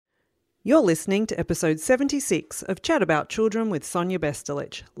You're listening to episode 76 of Chat About Children with Sonia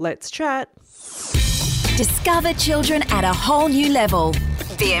Bestelich. Let's chat. Discover children at a whole new level.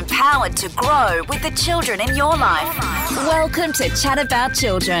 Be empowered to grow with the children in your life. Welcome to Chat About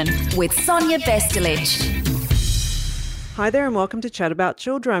Children with Sonia Bestelich. Hi there and welcome to Chat About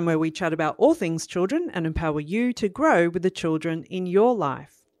Children, where we chat about all things children and empower you to grow with the children in your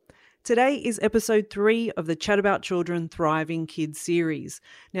life. Today is episode 3 of the Chat About Children Thriving Kids series.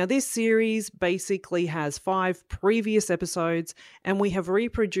 Now, this series basically has 5 previous episodes, and we have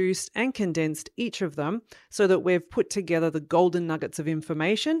reproduced and condensed each of them so that we've put together the golden nuggets of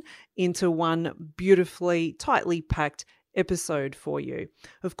information into one beautifully, tightly packed episode for you.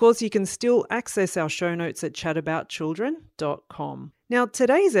 Of course, you can still access our show notes at chataboutchildren.com. Now,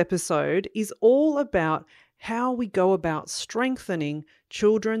 today's episode is all about how we go about strengthening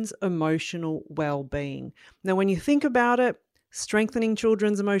children's emotional well-being. Now, when you think about it, strengthening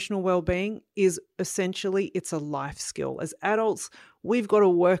children's emotional well-being is essentially, it's a life skill. As adults, we've got to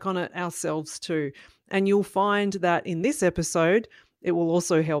work on it ourselves too. And you'll find that in this episode, it will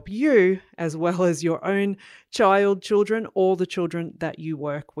also help you as well as your own children, or the children that you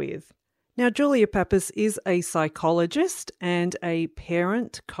work with. Now, Julia Pappas is a psychologist and a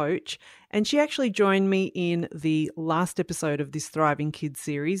parent coach, and she actually joined me in the last episode of this Thriving Kids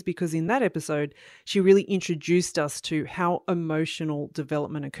series because in that episode, she really introduced us to how emotional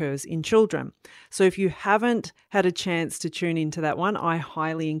development occurs in children. So if you haven't had a chance to tune into that one, I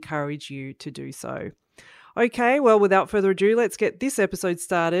highly encourage you to do so. Okay, well, without further ado, let's get this episode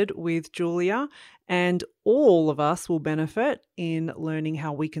started with Julia, and all of us will benefit in learning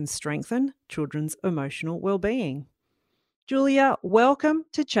how we can strengthen children's emotional well-being. Julia, welcome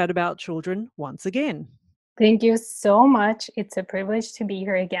to Chat About Children once again. Thank you so much. It's a privilege to be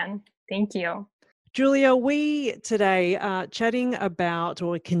here again. Thank you. Julia, we today are chatting about,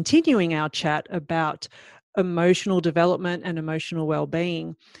 or continuing our chat about, emotional development and emotional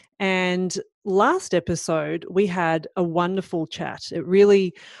well-being. And last episode, we had a wonderful chat. It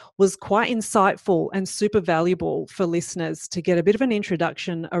really was quite insightful and super valuable for listeners to get a bit of an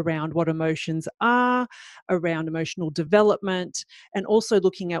introduction around what emotions are, around emotional development, and also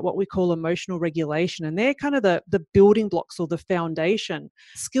looking at what we call emotional regulation. And they're kind of the building blocks or the foundation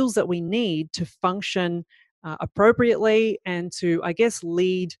skills that we need to function appropriately and to, I guess,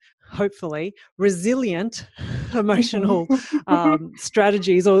 lead, hopefully, resilient emotional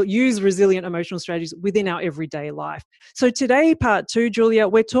strategies, or use resilient emotional strategies within our everyday life. So today, part 2, Julia,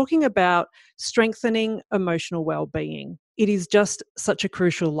 we're talking about strengthening emotional well-being. It is just such a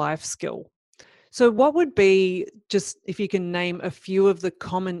crucial life skill. So what would be, just if you can name a few of the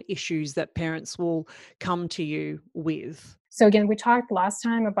common issues that parents will come to you with? So again, we talked last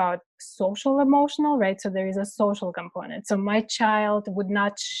time about social emotional, right? So there is a social component. So my child would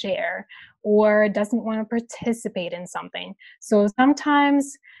not share or doesn't want to participate in something. So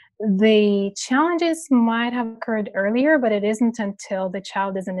sometimes the challenges might have occurred earlier, but it isn't until the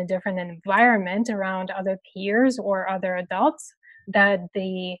child is in a different environment around other peers or other adults that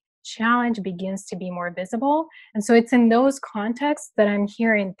the challenge begins to be more visible. And so it's in those contexts that I'm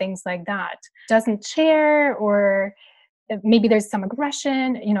hearing things like that. Doesn't share, or maybe there's some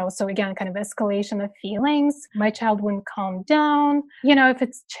aggression, so again, kind of escalation of feelings. My child wouldn't calm down. If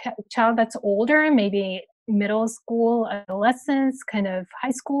it's child that's older, maybe middle school, adolescence, kind of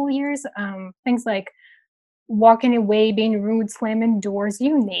high school years, things like walking away, being rude, slamming doors,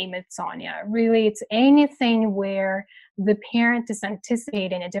 you name it, Sonia. Really, it's anything where the parent is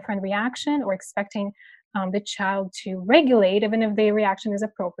anticipating a different reaction or expecting the child to regulate, even if the reaction is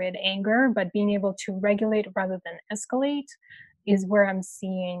appropriate, anger, but being able to regulate rather than escalate is where I'm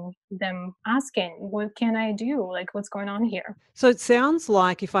seeing them asking, what can I do? Like, what's going on here? So it sounds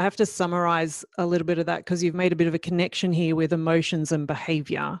like, if I have to summarize a little bit of that, because you've made a bit of a connection here with emotions and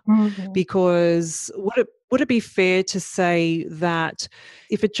behavior, because would it be fair to say that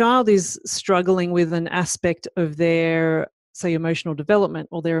if a child is struggling with an aspect of their, say, emotional development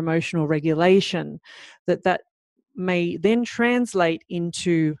or their emotional regulation, that may then translate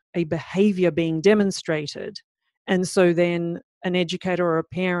into a behavior being demonstrated? And so then an educator or a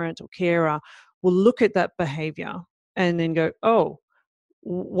parent or carer will look at that behavior and then go, oh,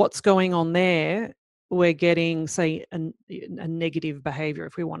 what's going on there? We're getting, say, a negative behavior,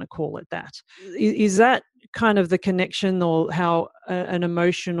 if we want to call it that. Is that kind of the connection, or how an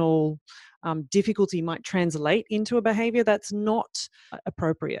emotional difficulty might translate into a behavior that's not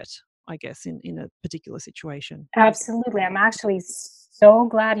appropriate, I guess, in a particular situation? Absolutely. I'm actually so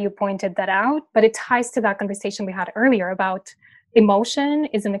glad you pointed that out, but it ties to that conversation we had earlier about emotion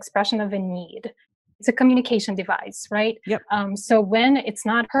is an expression of a need. It's a communication device, right? Yep. So when it's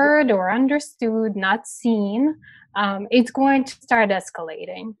not heard or understood, not seen, it's going to start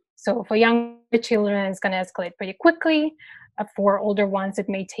escalating. So for younger children, it's going to escalate pretty quickly. For older ones, it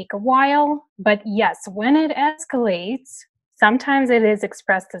may take a while. But yes, when it escalates, sometimes it is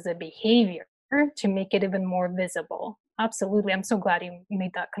expressed as a behavior to make it even more visible. Absolutely. I'm so glad you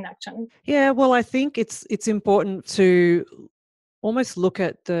made that connection. Yeah, well, I think it's important to almost look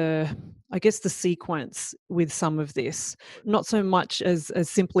at the sequence with some of this, not so much as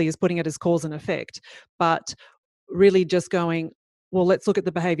simply as putting it as cause and effect, but really just going, well, let's look at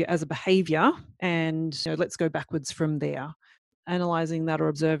the behavior as a behavior and let's go backwards from there, analyzing that or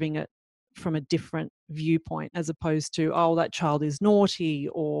observing it from a different viewpoint as opposed to, oh, that child is naughty,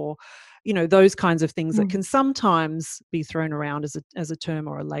 or those kinds of things that Mm. can sometimes be thrown around as a term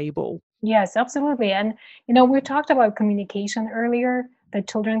or a label. Yes, absolutely. And, we talked about communication earlier, that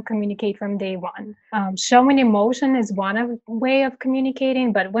children communicate from day one. Showing emotion is way of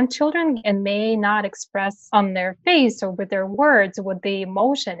communicating, but when children and may not express on their face or with their words what the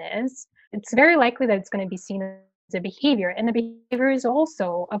emotion is, it's very likely that it's going to be seen as a behavior. And the behavior is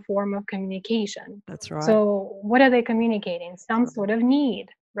also a form of communication. That's right. So, what are they communicating? Some sort of need,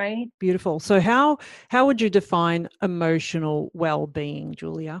 right? Beautiful. So how would you define emotional well-being,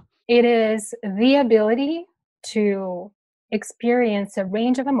 Julia? It is the ability to experience a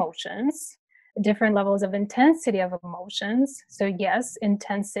range of emotions, different levels of intensity of emotions. So, yes,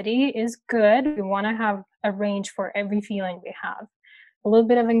 intensity is good. We want to have a range for every feeling we have. A little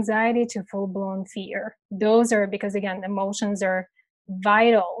bit of anxiety to full blown fear. Those are because, again, emotions are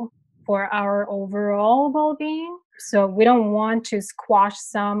vital for our overall well being. So we don't want to squash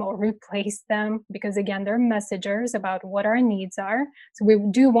some or replace them because, again, they're messengers about what our needs are. So we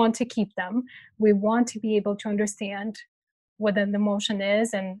do want to keep them. We want to be able to understand what an emotion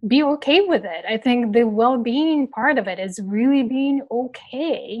is and be okay with it. I think the well being part of it is really being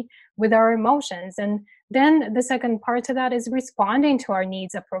okay with our emotions. And then the second part to that is responding to our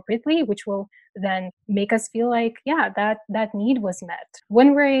needs appropriately, which will then make us feel like, yeah, that need was met.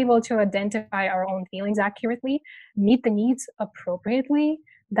 When we're able to identify our own feelings accurately, meet the needs appropriately,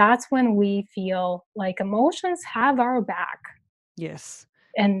 that's when we feel like emotions have our back. Yes.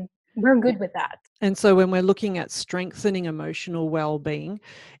 And we're good with that. And so when we're looking at strengthening emotional well-being,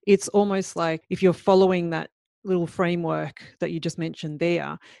 it's almost like if you're following that little framework that you just mentioned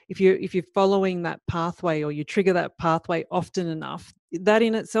there, if you're following that pathway or you trigger that pathway often enough, that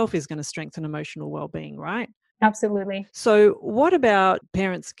in itself is going to strengthen emotional well-being, right? Absolutely. So what about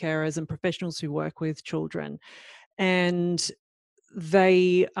parents, carers, and professionals who work with children, and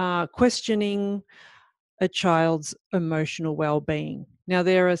they are questioning a child's emotional well-being? Now,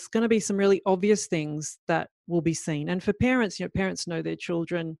 there is going to be some really obvious things that will be seen. And for parents, parents know their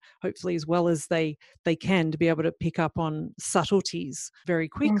children hopefully as well as they can, to be able to pick up on subtleties very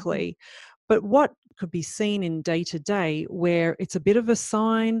Mhm. quickly. But what could be seen in day to day where it's a bit of a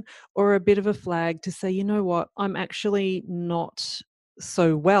sign or a bit of a flag to say, you know what, I'm actually not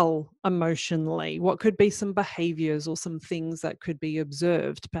so well emotionally? What could be some behaviors or some things that could be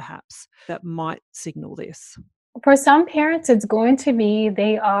observed perhaps that might signal this? For some parents, it's going to be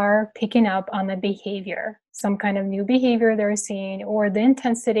they are picking up on the behavior, some kind of new behavior they're seeing, or the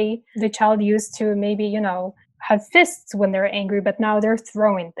intensity. The child used to maybe, have fists when they're angry, but now they're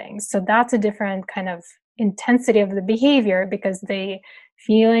throwing things. So that's a different kind of intensity of the behavior because the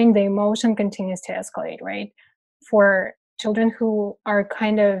emotion continues to escalate, right? For children who are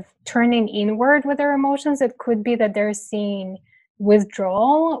kind of turning inward with their emotions, it could be that they're seeing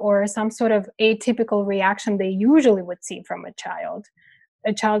withdrawal or some sort of atypical reaction they usually would see from a child.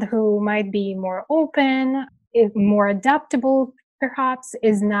 A child who might be more open, more adaptable, perhaps,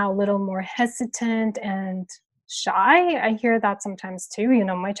 is now a little more hesitant and shy. I hear that sometimes too.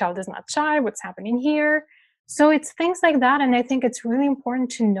 My child is not shy. What's happening here? So it's things like that. And I think it's really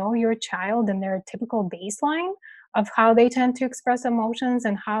important to know your child and their typical baseline of how they tend to express emotions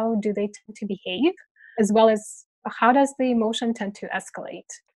and how do they tend to behave, as well as how does the emotion tend to escalate.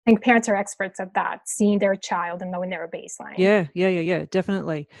 I think parents are experts at that, seeing their child and knowing their baseline. Yeah,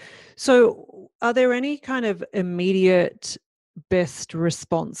 definitely. So are there any kind of immediate best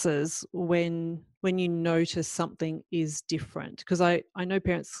responses when you notice something is different? Because I know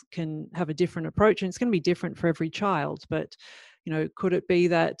parents can have a different approach and it's going to be different for every child, but could it be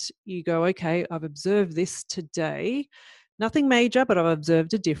that you go, okay, I've observed this today, nothing major, but I've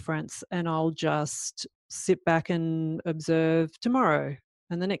observed a difference, and I'll just sit back and observe tomorrow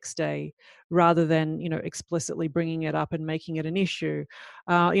and the next day, rather than explicitly bringing it up and making it an issue?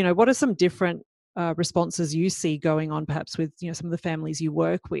 What are some different responses you see going on perhaps with some of the families you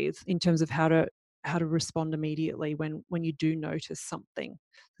work with in terms of how to how to respond immediately when you do notice something.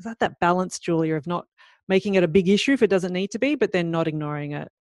 Is that balance, Julia, of not making it a big issue if it doesn't need to be, but then not ignoring it?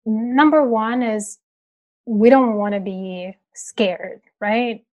 Number one is we don't want to be scared,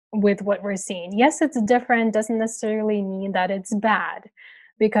 right? With what we're seeing. Yes, it's different, doesn't necessarily mean that it's bad.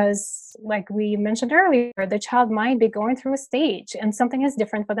 Because, like we mentioned earlier, the child might be going through a stage and something is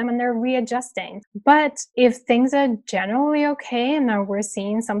different for them and they're readjusting. But if things are generally okay and now we're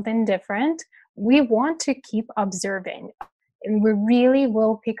seeing something different, we want to keep observing. And we really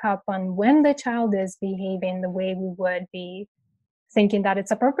will pick up on when the child is behaving the way we would be thinking that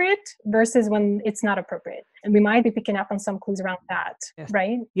it's appropriate versus when it's not appropriate. And we might be picking up on some clues around that, Yes.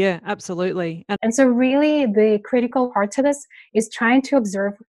 right? Yeah, absolutely. And so really the critical part to this is trying to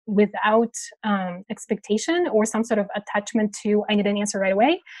observe without expectation or some sort of attachment to, I need an answer right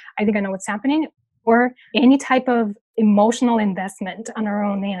away, I think I know what's happening, or any type of emotional investment on our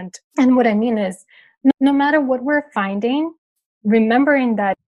own end. And what I mean is, no matter what we're finding, remembering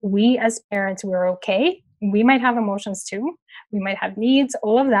that we as parents, we're okay. We might have emotions too. We might have needs.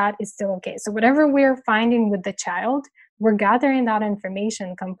 All of that is still okay. So whatever we're finding with the child, we're gathering that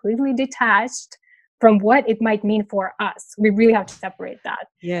information completely detached from what it might mean for us. We really have to separate that.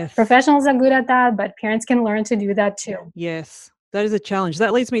 Yes. Professionals are good at that, but parents can learn to do that too. Yes, that is a challenge.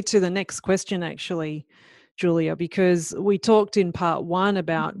 That leads me to the next question, actually, Julia, because we talked in part one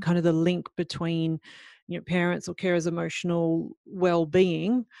about kind of the link between parents or carers' emotional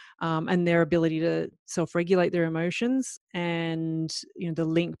well-being and their ability to self-regulate their emotions, and the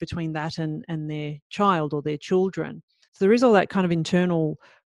link between that and their child or their children. So there is all that kind of internal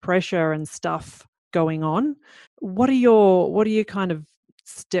pressure and stuff going on. What are your kind of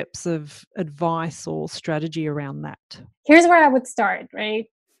steps of advice or strategy around that? Here's where I would start, right?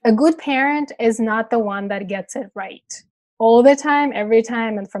 A good parent is not the one that gets it right all the time, every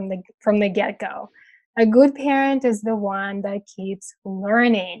time, and from the get-go. A good parent is the one that keeps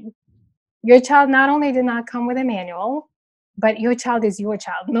learning. Your child not only did not come with a manual, but your child is your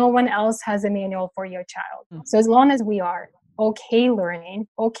child. No one else has a manual for your child. So as long as we are okay learning,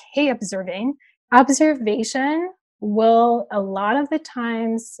 okay observing, observation will a lot of the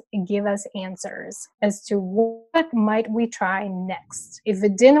times give us answers as to what might we try next. If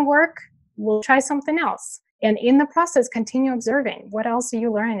it didn't work, we'll try something else. And in the process, continue observing. What else are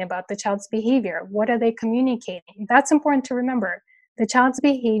you learning about the child's behavior? What are they communicating? That's important to remember. The child's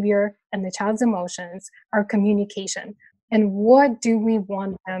behavior and the child's emotions are communication. And what do we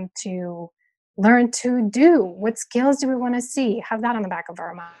want them to learn to do? What skills do we want to see? Have that on the back of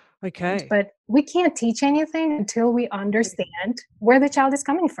our mind. Okay. But we can't teach anything until we understand where the child is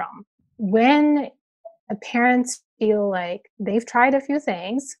coming from. When parents feel like they've tried a few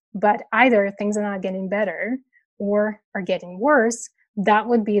things, but either things are not getting better or are getting worse, that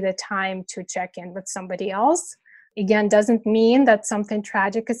would be the time to check in with somebody else. Again, doesn't mean that something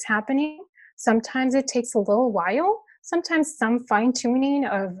tragic is happening. Sometimes it takes a little while. Sometimes some fine-tuning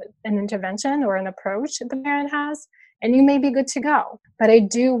of an intervention or an approach that the parent has, and you may be good to go. But I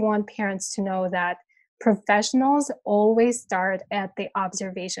do want parents to know that professionals always start at the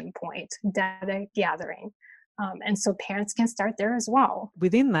observation point, data gathering. And so parents can start there as well.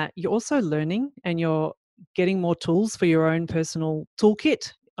 Within that, you're also learning and you're getting more tools for your own personal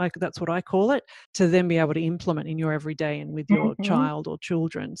toolkit, like that's what I call it, to then be able to implement in your everyday and with your child or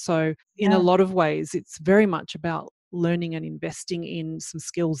children. So in a lot of ways, it's very much about learning and investing in some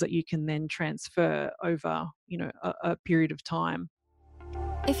skills that you can then transfer over, a period of time.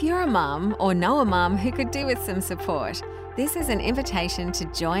 If you're a mum or know a mum who could do with some support, this is an invitation to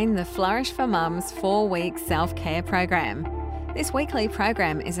join the Flourish for Mums 4-week self-care program. This weekly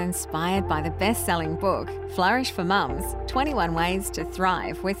program is inspired by the best-selling book, Flourish for Mums, 21 Ways to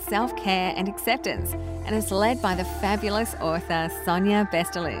Thrive with Self-Care and Acceptance, and is led by the fabulous author Sonia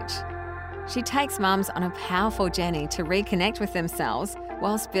Bestelic. She takes mums on a powerful journey to reconnect with themselves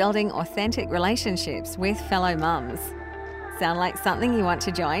whilst building authentic relationships with fellow mums. Sound like something you want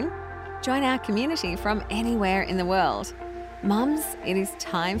to join? Join our community from anywhere in the world. Mums, it is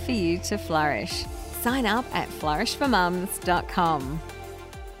time for you to flourish. Sign up at flourishformums.com.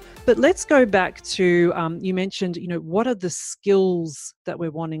 But let's go back to, you mentioned, what are the skills that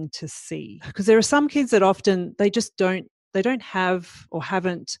we're wanting to see? Because there are some kids that often, they don't have or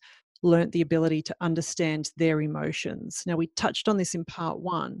haven't learnt the ability to understand their emotions. Now, we touched on this in part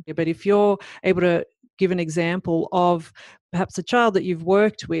one, but if you're able to give an example of perhaps a child that you've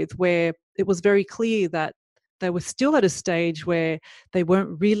worked with where it was very clear that they were still at a stage where they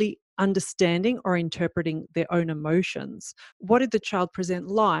weren't really understanding or interpreting their own emotions. What did the child present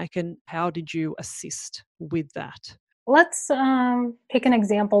like, and how did you assist with that? let's pick an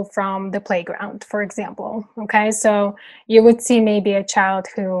example from the playground, for example. Okay, so you would see maybe a child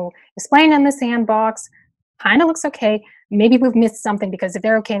who is playing in the sandbox, kind of looks okay. Maybe we've missed something because if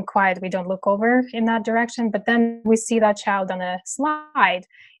they're okay and quiet, we don't look over in that direction. But then we see that child on a slide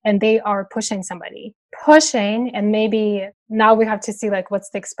and they are pushing somebody, pushing, and maybe now we have to see like what's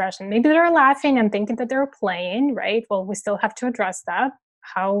the expression. Maybe they're laughing and thinking that they're playing, right? Well, we still have to address that.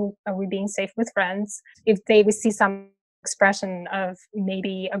 How are we being safe with friends? If we see some expression of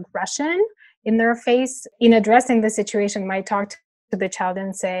maybe aggression in their face, in addressing the situation, might talk to the child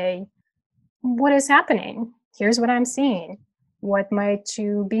and say, what is happening? Here's what I'm seeing. What might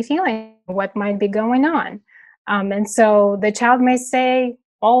you be feeling? What might be going on? And so the child may say,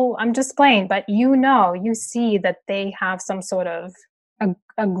 oh, I'm just playing, but you see that they have some sort of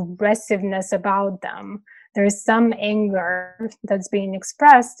aggressiveness about them. There's some anger that's being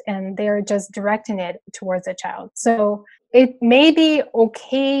expressed and they're just directing it towards the child. So it may be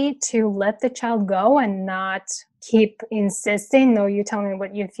okay to let the child go and not keep insisting, no, you tell me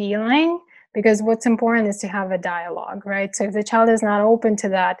what you're feeling, because what's important is to have a dialogue, right? So if the child is not open to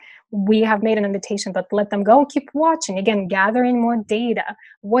that, we have made an invitation, but let them go, keep watching, again, gathering more data.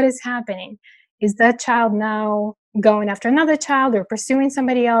 What is happening? Is that child now going after another child or pursuing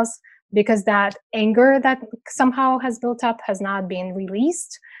somebody else because that anger that somehow has built up has not been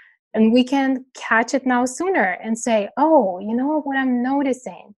released? And we can catch it now sooner and say, oh, you know what I'm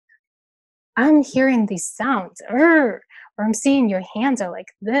noticing? I'm hearing these sounds, or I'm seeing your hands are like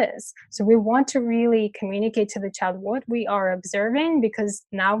this. So we want to really communicate to the child what we are observing, because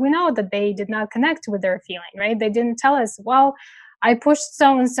now we know that they did not connect with their feeling, right? They didn't tell us, well, I pushed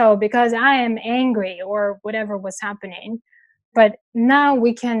so-and-so because I am angry or whatever was happening. But now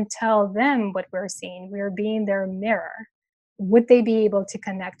we can tell them what we're seeing. We're being their mirror. Would they be able to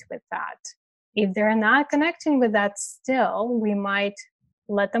connect with that? If they're not connecting with that still, we might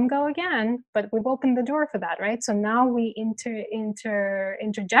let them go again, but we've opened the door for that, right? So now we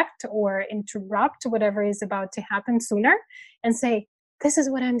interject or interrupt whatever is about to happen sooner and say, this is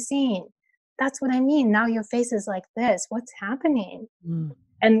what I'm seeing. That's what I mean. Now your face is like this. What's happening? Mm.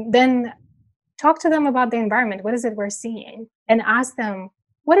 And then talk to them about the environment. What is it we're seeing? And ask them,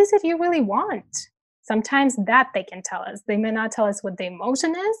 what is it you really want? Sometimes that they can tell us. They may not tell us what the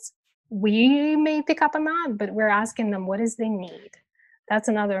emotion is. We may pick up on that, but we're asking them, what is they need? That's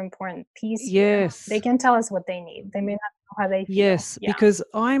another important piece here. Yes. They can tell us what they need. They may not know how they feel. Yes, Yeah. because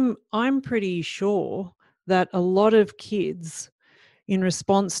I'm pretty sure that a lot of kids, in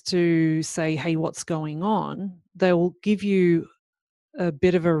response to say, hey, what's going on, they'll give you a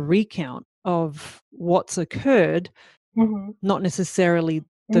bit of a recount of what's occurred, Mhm. not necessarily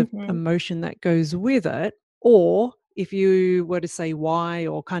the Mhm. emotion that goes with it. Or if you were to say why,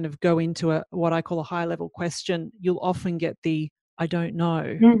 or kind of go into what I call a high level question, you'll often get the I don't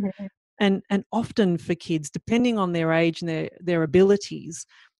know. Mhm. And often for kids, depending on their age and their abilities,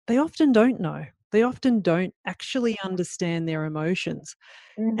 they often don't know. They often don't actually understand their emotions.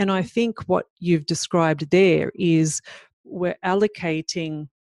 And I Mhm. think what you've described there is we're allocating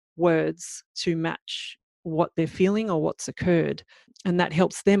words to match what they're feeling or what's occurred. And that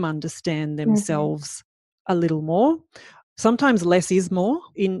helps them understand Mhm. themselves a little more. Sometimes less is more.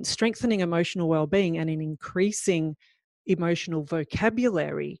 In strengthening emotional well-being and in increasing emotional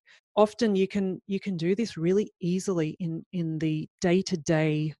vocabulary, often you can do this really easily in the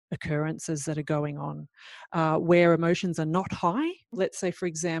day-to-day occurrences that are going on, where emotions are not high. Let's say, for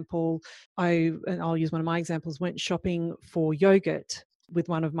example, I'll use one of my examples, went shopping for yogurt with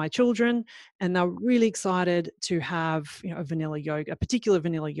one of my children, and they're really excited to have a particular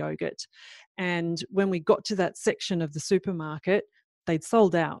vanilla yogurt. And when we got to that section of the supermarket, they'd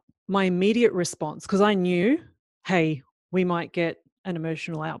sold out. My immediate response, because I knew, hey, we might get an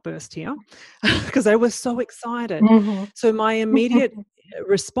emotional outburst here, because they were so excited. Mhm. So my immediate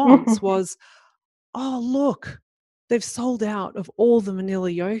response was, oh, look, they've sold out of all the vanilla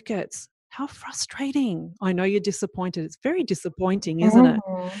yogurts. How frustrating. I know you're disappointed. It's very disappointing, isn't it?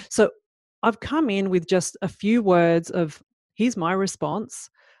 Mhm. So I've come in with just a few words of, here's my response.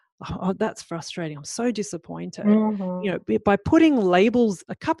 Oh, that's frustrating. I'm so disappointed. Mhm. By putting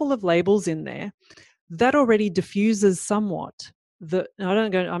a couple of labels in there, that already diffuses somewhat.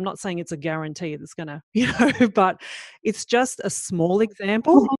 I'm not saying it's a guarantee that's going to, but it's just a small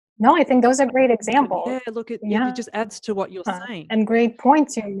example. No, I think those are great examples. Yeah, look, it Yeah. just adds to what you're saying. And great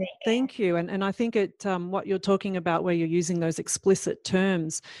points you're making. Thank you. And I think what you're talking about, where you're using those explicit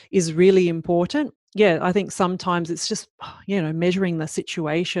terms, is really important. Yeah, I think sometimes it's just, measuring the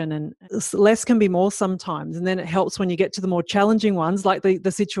situation, and less can be more sometimes. And then it helps when you get to the more challenging ones, like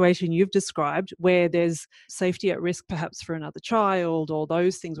the situation you've described, where there's safety at risk perhaps for another child, or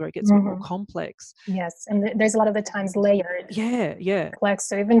those things where it gets a bit more Mhm. complex. Yes, and there's a lot of the times layered Yeah, yeah, complex.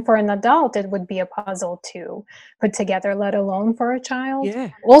 So even for an adult, it would be a puzzle to put together, let alone for a child. yeah,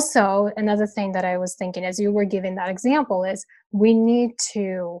 Also, another thing that I was thinking as you were giving that example is we need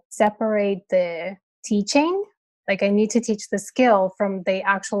to separate the teaching. Like I need to teach the skill from the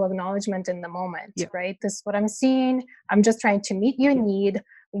actual acknowledgement in the moment, yeah, right? This is what I'm seeing. I'm just trying to meet your need.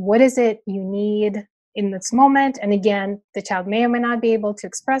 What is it you need in this moment? And again, the child may or may not be able to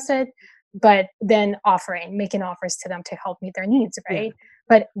express it, but then making offers to them to help meet their needs, yeah, right?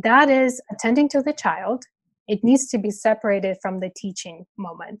 But that is attending to the child. It needs to be separated from the teaching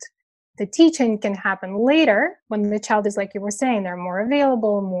moment. The teaching can happen later when the child is, like you were saying, they're more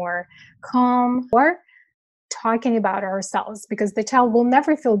available, more calm, or talking about ourselves, because the child will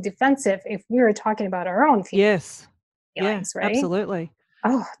never feel defensive if we're talking about our own yes, yeah, feelings, right? absolutely.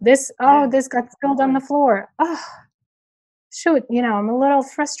 This got spilled on the floor. Oh, shoot, I'm a little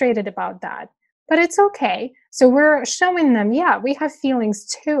frustrated about that. But it's okay. So we're showing them, yeah, we have feelings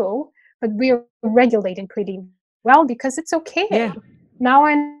too, but we're regulating pretty well because it's Yeah, okay. Now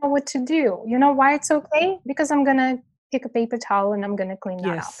I know what to do. You know why it's okay? Because I'm going to pick a paper towel and I'm going to clean that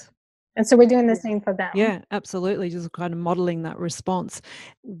up. yes. And so we're doing the same for them. Yeah, absolutely. Just kind of modeling that response.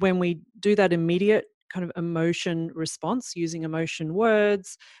 When we do that immediate kind of emotion response using emotion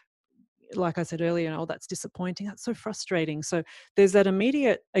words, like I said earlier, oh, that's disappointing. That's so frustrating. So there's that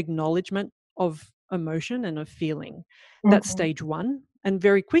immediate acknowledgement of emotion and of feeling. That's Mhm. stage one. And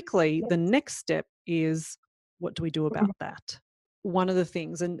very quickly, the Yes. next step is, what do we do about that? One of the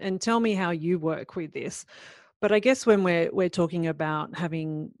things, and tell me how you work with this. But I guess when we're talking about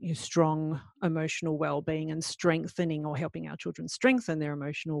having strong emotional well-being and strengthening, or helping our children strengthen their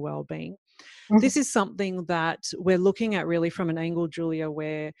emotional well-being, Mhm. this is something that we're looking at really from an angle, Julia,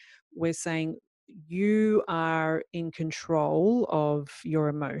 where we're saying you are in control of your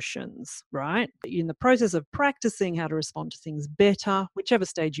emotions, right? In the process of practicing how to respond to things better, whichever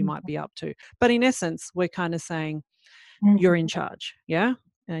stage you might be up to. But in essence, we're kind of saying you're in Mhm. charge, yeah?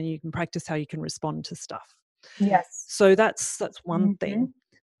 And you can practice how you can respond to stuff. Yes. So that's one thing. Mhm.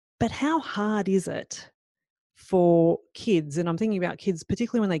 But how hard is it for kids? And I'm thinking about kids,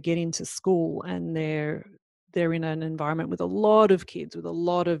 particularly when they get into school and they're in an environment with a lot of kids with a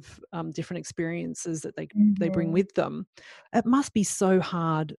lot of different experiences that they bring Mhm. with them. It must be so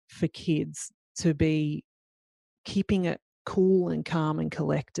hard for kids to be keeping it cool and calm and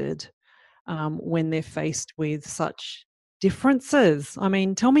collected when they're faced with such differences. I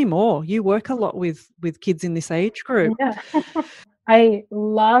mean, tell me more. You work a lot with kids in this age group. Yeah. I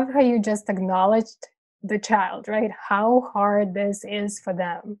love how you just acknowledged the child, right? How hard this is for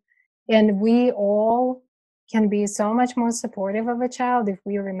them. And we all can be so much more supportive of a child if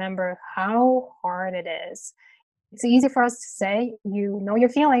we remember how hard it is. It's easy for us to say, you know your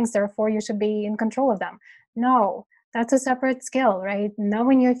feelings, therefore you should be in control of them. No, that's a separate skill, right?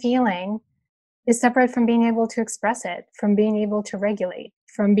 Knowing your feeling is separate from being able to express it, from being able to regulate,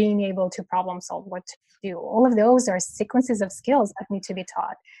 from being able to problem solve what to do. All of those are sequences of skills that need to be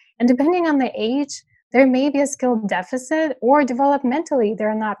taught. And depending on the age, there may be a skill deficit, or developmentally,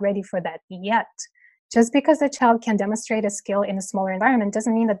 they're not ready for that yet. Just because a child can demonstrate a skill in a smaller environment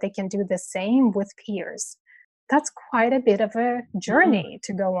doesn't mean that they can do the same with peers. That's quite a bit of a Mm, journey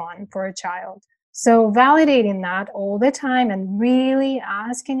to go on for a child. So, validating that all the time and really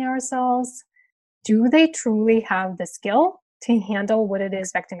asking ourselves, do they truly have the skill to handle what it is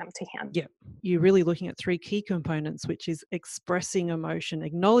expecting them to handle? yeah. You're really looking at three key components, which is expressing emotion,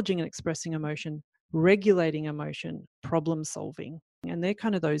 acknowledging and expressing emotion, regulating emotion, problem solving. And they're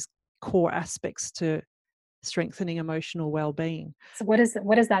kind of those core aspects to strengthening emotional well-being. So what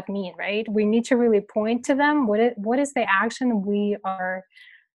does that mean, right? We need to really point to them. What is the action we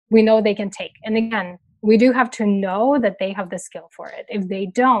know they can take? And again, we do have to know that they have the skill for it. If they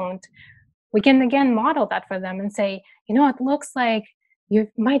don't, we can again model that for them and say, it looks like you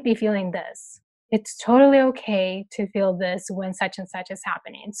might be feeling this. It's totally okay to feel this when such and such is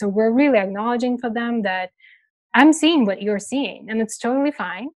happening. So we're really acknowledging for them that I'm seeing what you're seeing, and it's totally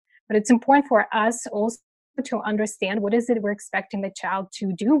fine. But it's important for us also to understand what is it we're expecting the child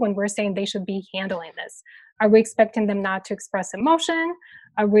to do when we're saying they should be handling this. Are we expecting them not to express emotion?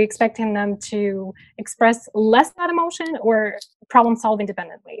 Are we expecting them to express less that emotion, or problem solve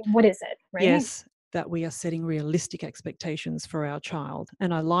independently? What is it, right? Yes. that we are setting realistic expectations for our child.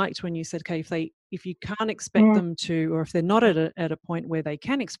 And I liked when you said, okay, if you can't expect them to, or if they're not at a point where they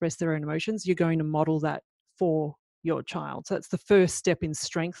can express their own emotions, you're going to model that for your child. So that's the first step in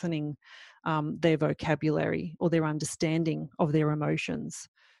strengthening their vocabulary or their understanding of their emotions.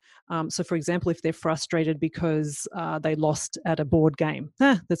 So, for example, if they're frustrated because they lost at a board game,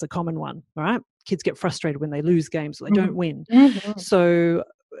 that's a common one, right? Kids get frustrated when they lose games or they don't win. So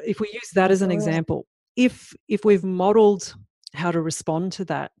if we use that as an example, if we've modeled how to respond to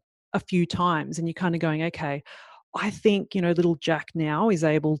that a few times and you're kind of going, okay, I think, little Jack now is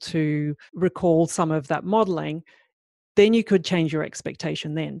able to recall some of that modeling, then you could change your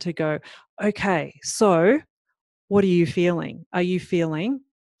expectation then to go, okay, so what are you feeling? Are you feeling,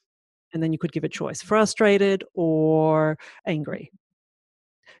 and then you could give a choice, frustrated or angry,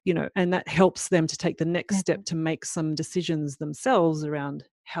 and that helps them to take the next step to make some decisions themselves around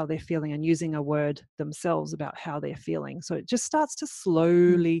how they're feeling and using a word themselves about how they're feeling. So it just starts to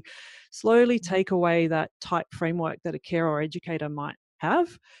slowly take away that type framework that a carer or educator might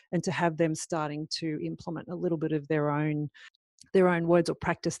have, and to have them starting to implement a little bit of their own words or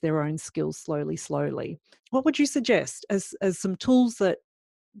practice their own skills slowly. What would you suggest as some tools that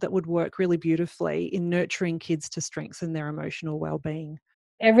would work really beautifully in nurturing kids to strengthen their emotional well-being?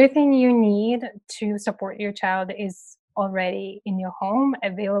 Everything you need to support your child is already in your home,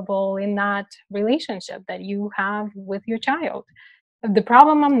 available in that relationship that you have with your child. The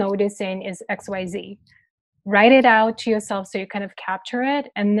problem I'm noticing is XYZ. Write it out to yourself so you kind of capture it,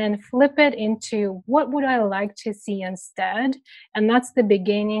 and then flip it into what would I like to see instead. And that's the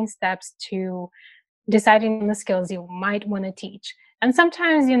beginning steps to deciding on the skills you might want to teach. And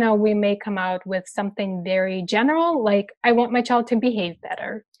sometimes, we may come out with something very general, like, I want my child to behave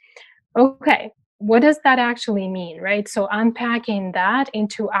better. Okay, what does that actually mean, right? So unpacking that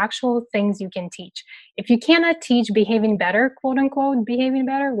into actual things you can teach. If you cannot teach behaving better, quote unquote, behaving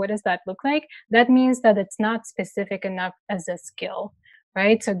better, what does that look like? That means that it's not specific enough as a skill,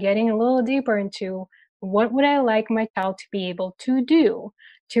 right? So getting a little deeper into what would I like my child to be able to do,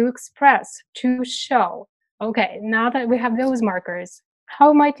 to express, to show. Okay, now that we have those markers,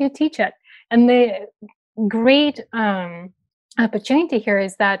 how might you teach it? And the great opportunity here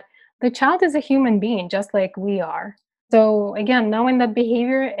is that the child is a human being just like we are. So, again, knowing that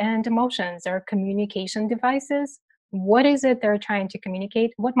behavior and emotions are communication devices, what is it they're trying to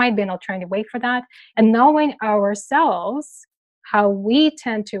communicate? What might be an alternative way for that? And knowing ourselves, how we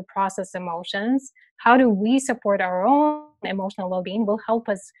tend to process emotions, how do we support our own emotional well being will help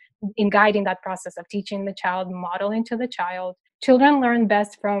us in guiding that process of teaching the child, modeling to the child. Children learn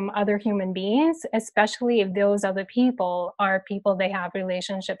best from other human beings, especially if those other people are people they have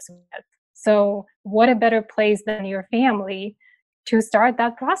relationships with. So, what a better place than your family to start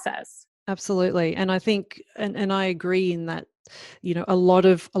that process? Absolutely. And I think, and I agree in that, a lot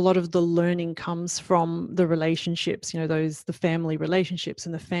of the learning comes from the relationships, the family relationships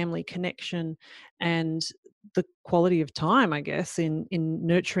and the family connection and the quality of time, I guess, in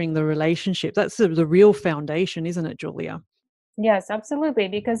nurturing the relationship. That's the real foundation, isn't it, Julia? Yes, absolutely.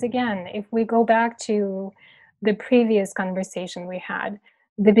 Because again, if we go back to the previous conversation we had,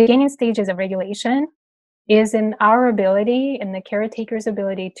 the beginning stages of regulation is in our ability, in the caretaker's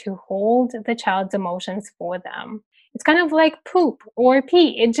ability to hold the child's emotions for them. It's kind of like poop or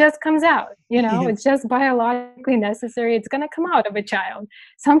pee. It just comes out, Yes. it's just biologically necessary. It's going to come out of a child.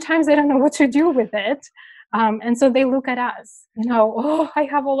 Sometimes they don't know what to do with it. And so they look at us, oh, I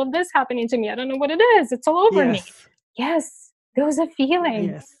have all of this happening to me. I don't know what it is. It's all over me. Yes. Yes, those are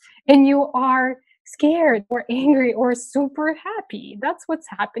feelings. Yes. And you are scared or angry or super happy. That's what's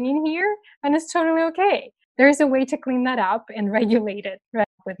happening here. And it's totally okay. There's a way to clean that up and regulate it, right,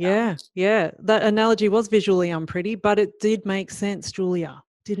 with them. Yeah. That analogy was visually unpretty, but it did make sense, Julia.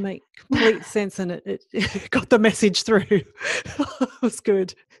 Did make complete sense, and it got the message through. It was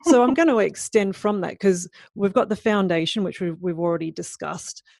good. So I'm going to extend from that, because we've got the foundation, which we've already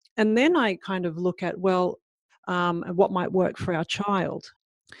discussed. And then I kind of look at, what might work for our child.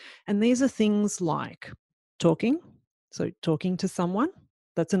 And these are things like talking. So talking to someone,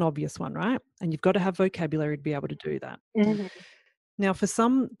 that's an obvious one, right? And you've got to have vocabulary to be able to do that. Mhm. Now, for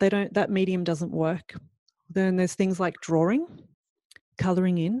some, that medium doesn't work. Then there's things like drawing,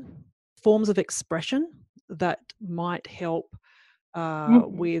 colouring in, forms of expression that might help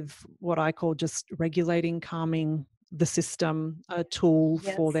Mhm. with what I call just regulating, calming the system, a tool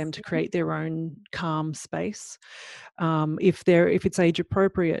for them Yes. to create their own calm space. If it's age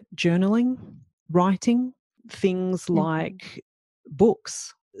appropriate, journaling, writing, things Mhm. like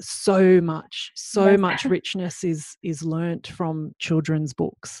books. So Yes. much richness is learnt from children's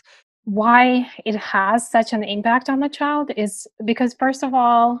books. why it has such an impact on the child is because, first of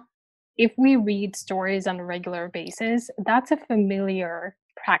all, if we read stories on a regular basis, that's a familiar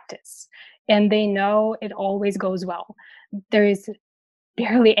practice, and they know it always goes well. There is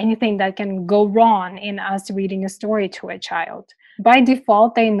barely anything that can go wrong in us reading a story to a child. By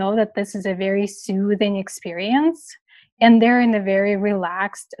default, they know that this is a very soothing experience, and they're in a very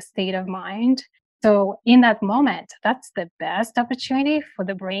relaxed state of mind. So in that moment, that's the best opportunity for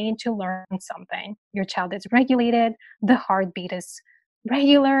the brain to learn something. Your child is regulated, the heartbeat is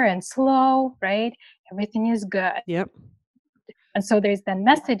regular and slow, right? Everything is good. Yep. And so there's then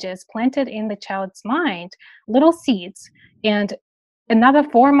messages planted in the child's mind, little seeds, and another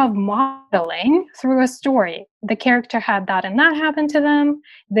form of modeling through a story. The character had that and that happened to them.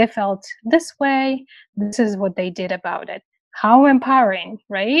 They felt this way. This is what they did about it. How empowering,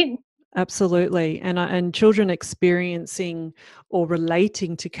 right? Absolutely. And children experiencing or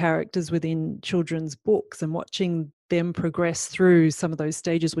relating to characters within children's books and watching them progress through some of those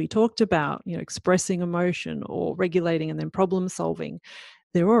stages we talked about, expressing emotion or regulating and then problem solving,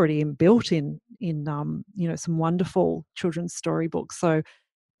 they're already inbuilt in some wonderful children's storybooks. So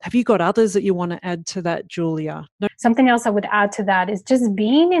have you got others that you want to add to that, Julia? No. Something else I would add to that is just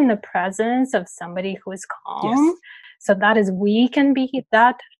being in the presence of somebody who is calm. Yes. So we can be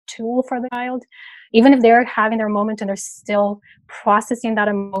that tool for the child, even if they're having their moment and they're still processing that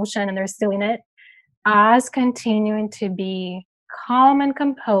emotion and they're still in it, as continuing to be calm and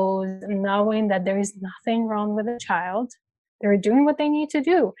composed, knowing that there is nothing wrong with the child. They're doing what they need to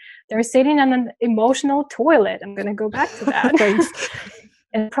do. They're sitting on an emotional toilet. I'm going to go back to that. Thanks.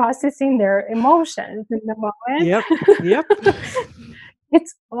 And processing their emotions in the moment. Yep.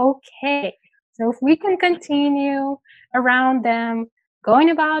 It's okay. So if we can continue around them,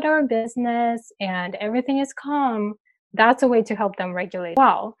 going about our business, and everything is calm, that's a way to help them regulate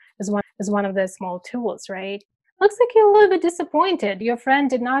well, is one of the small tools, right? Looks like you're a little bit disappointed. Your friend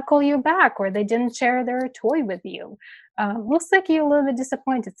did not call you back, or they didn't share their toy with you. Looks like you're a little bit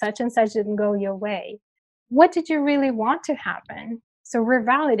disappointed. Such and such didn't go your way. What did you really want to happen? So we're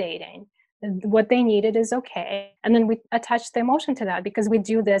validating what they needed is okay. And then we attach the emotion to that, because we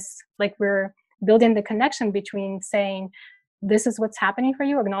do this like we're building the connection between saying, this is what's happening for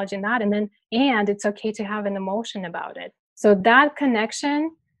you, acknowledging that, and it's okay to have an emotion about it. So that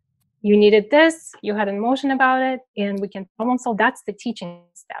connection, you needed this, you had an emotion about it, and we can problem solve. That's the teaching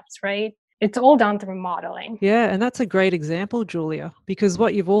steps, right? It's all done through modeling. Yeah, and that's a great example, Julia, because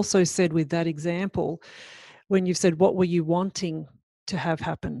what you've also said with that example, when you've said, what were you wanting to have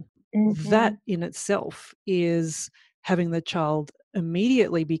happen? Mm-hmm. That in itself is having the child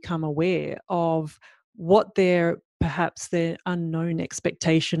immediately become aware of what perhaps their unknown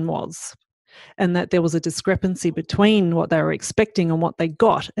expectation was, and that there was a discrepancy between what they were expecting and what they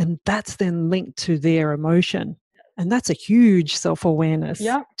got, and that's then linked to their emotion. And that's a huge self-awareness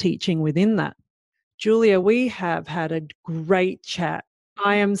teaching within that. Julia, we have had a great chat.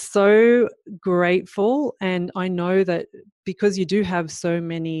 I am so grateful, and I know that because you do have so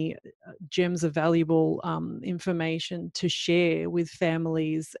many gems of valuable information to share with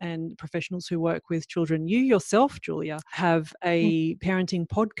families and professionals who work with children. You yourself, Julia, have a parenting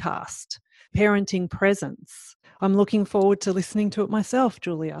podcast, Parenting Presence. I'm looking forward to listening to it myself,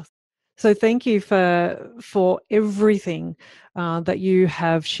 Julia. So thank you for everything that you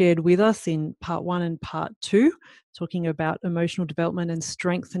have shared with us in part 1 and part 2, talking about emotional development and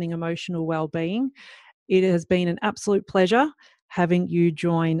strengthening emotional well-being. It has been an absolute pleasure having you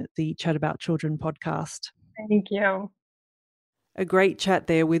join the Chat About Children podcast. Thank you. A great chat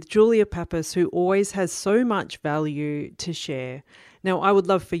there with Julia Pappas, who always has so much value to share. Now, I would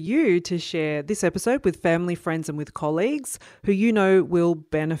love for you to share this episode with family, friends, and with colleagues who you know will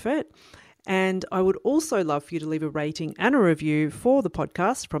benefit. And I would also love for you to leave a rating and a review for the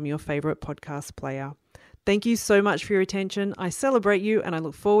podcast from your favorite podcast player. Thank you so much for your attention. I celebrate you, and I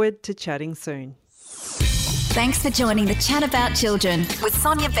look forward to chatting soon. Thanks for joining the Chat About Children with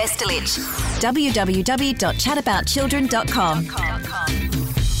Sonia Vestilic. www.chataboutchildren.com.